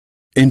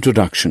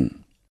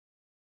Introduction.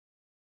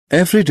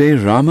 Every day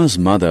Rama's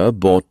mother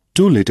bought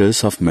 2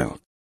 liters of milk.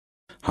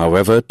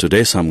 However,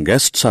 today some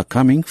guests are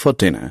coming for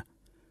dinner.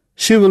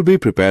 She will be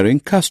preparing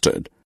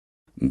custard.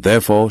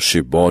 Therefore,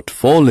 she bought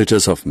 4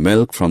 liters of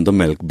milk from the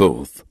milk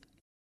booth.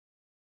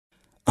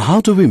 How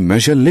do we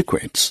measure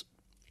liquids?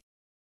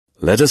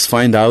 Let us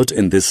find out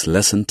in this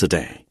lesson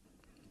today.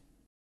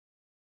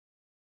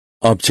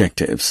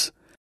 Objectives.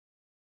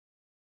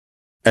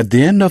 At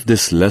the end of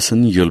this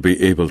lesson, you'll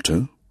be able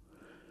to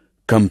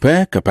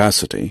compare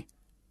capacity,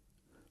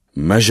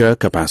 measure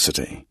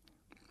capacity.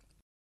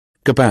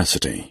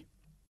 Capacity.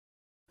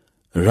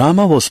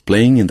 Rama was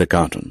playing in the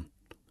garden.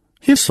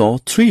 He saw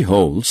 3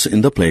 holes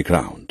in the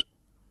playground.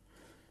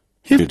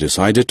 He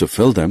decided to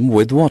fill them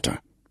with water.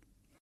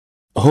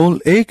 Hole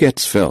A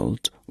gets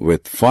filled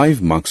with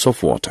 5 mugs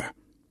of water.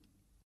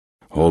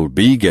 Hole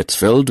B gets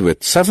filled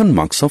with 7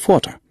 mugs of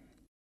water.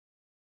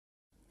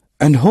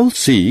 And hole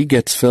C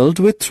gets filled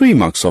with 3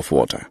 mugs of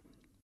water.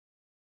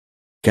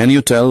 Can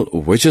you tell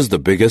which is the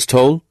biggest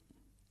hole?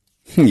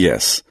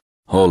 Yes,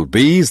 hole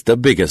B is the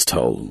biggest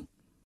hole.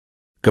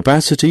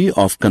 Capacity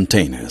of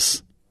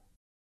containers.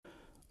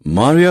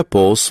 Maria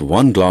pours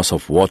 1 glass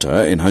of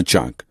water in her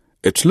jug.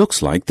 It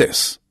looks like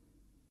this.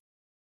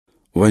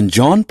 When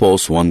John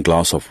pours 1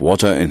 glass of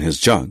water in his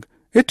jug,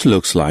 it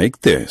looks like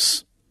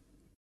this.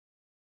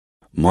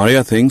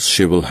 Maria thinks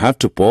she will have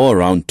to pour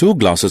around 2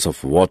 glasses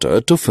of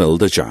water to fill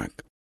the jug,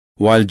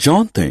 while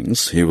John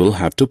thinks he will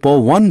have to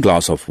pour 1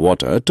 glass of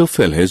water to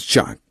fill his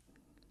jug.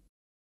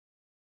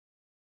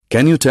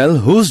 Can you tell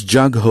whose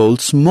jug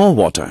holds more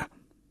water?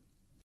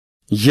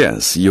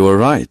 Yes, you are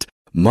right.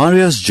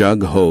 Maria's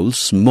jug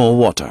holds more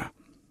water.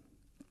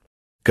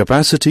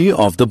 Capacity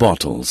of the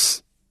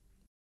bottles.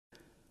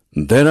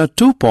 There are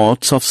 2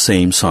 pots of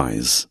same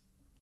size.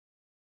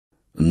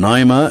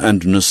 Naima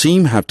and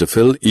Naseem have to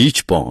fill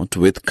each pot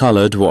with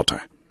colored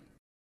water.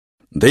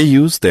 They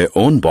use their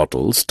own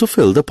bottles to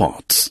fill the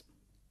pots.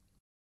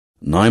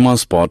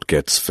 Naima's pot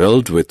gets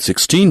filled with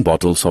 16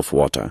 bottles of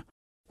water,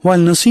 while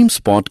Naseem's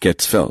pot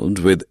gets filled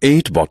with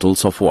 8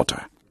 bottles of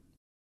water.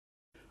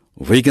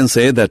 We can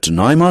say that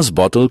Naima's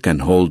bottle can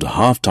hold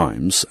half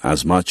times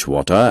as much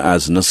water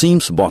as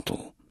Naseem's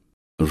bottle.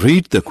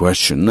 Read the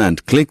question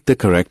and click the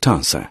correct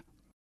answer.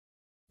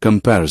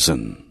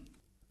 Comparison.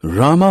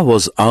 Rama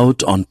was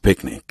out on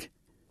picnic.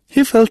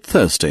 He felt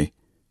thirsty.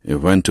 He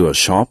went to a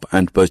shop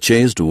and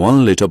purchased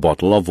 1 liter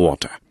bottle of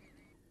water.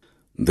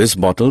 This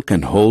bottle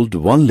can hold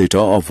 1 liter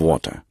of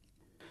water.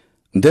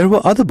 There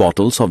were other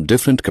bottles of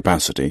different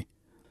capacity.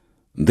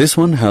 This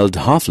one held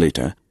half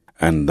liter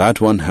and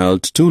that one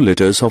held 2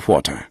 liters of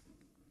water.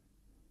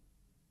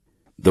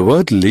 The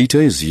word liter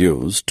is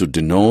used to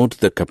denote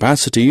the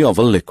capacity of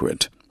a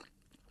liquid.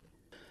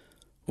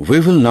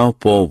 We will now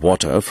pour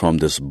water from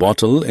this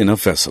bottle in a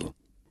vessel.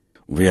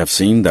 We have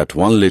seen that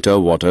 1 liter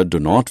water do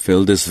not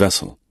fill this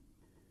vessel.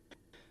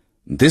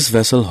 This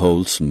vessel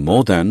holds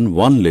more than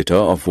 1 liter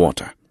of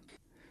water.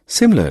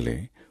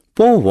 Similarly,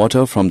 pour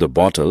water from the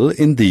bottle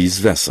in these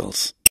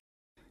vessels.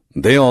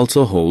 They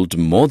also hold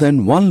more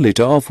than 1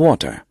 liter of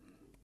water.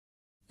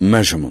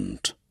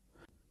 Measurement.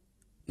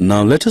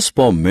 Now let us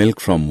pour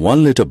milk from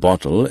 1 liter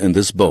bottle in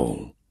this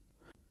bowl.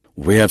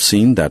 We have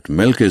seen that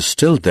milk is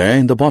still there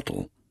in the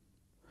bottle.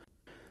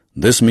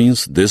 This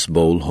means this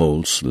bowl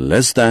holds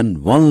less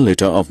than 1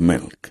 liter of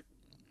milk.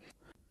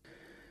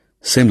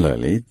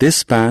 Similarly,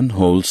 this pan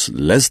holds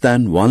less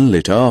than 1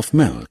 liter of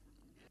milk.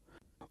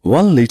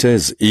 1 liter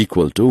is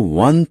equal to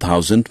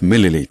 1000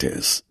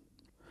 milliliters.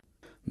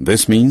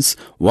 This means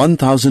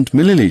 1000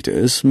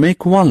 milliliters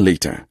make 1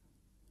 liter.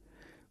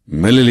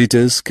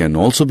 Milliliters can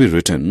also be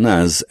written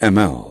as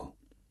ml.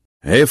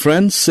 Hey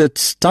friends,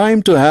 it's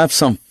time to have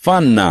some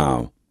fun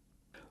now.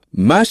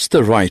 Match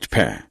the right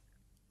pair.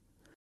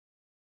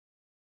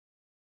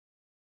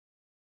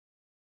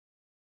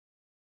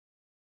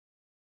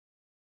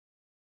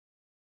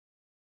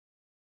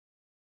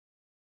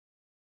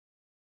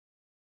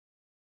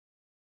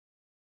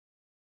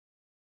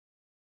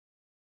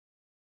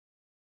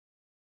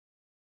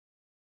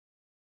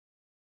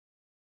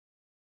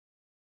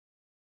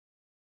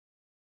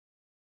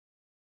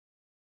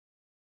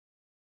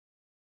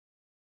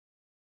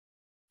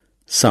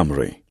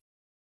 Summary.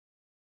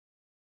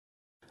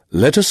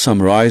 Let us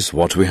summarize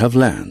what we have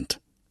learned.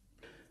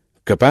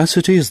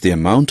 Capacity is the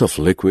amount of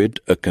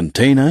liquid a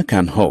container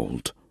can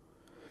hold.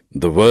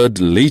 The word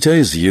liter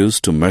is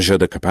used to measure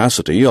the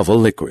capacity of a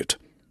liquid.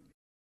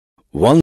 1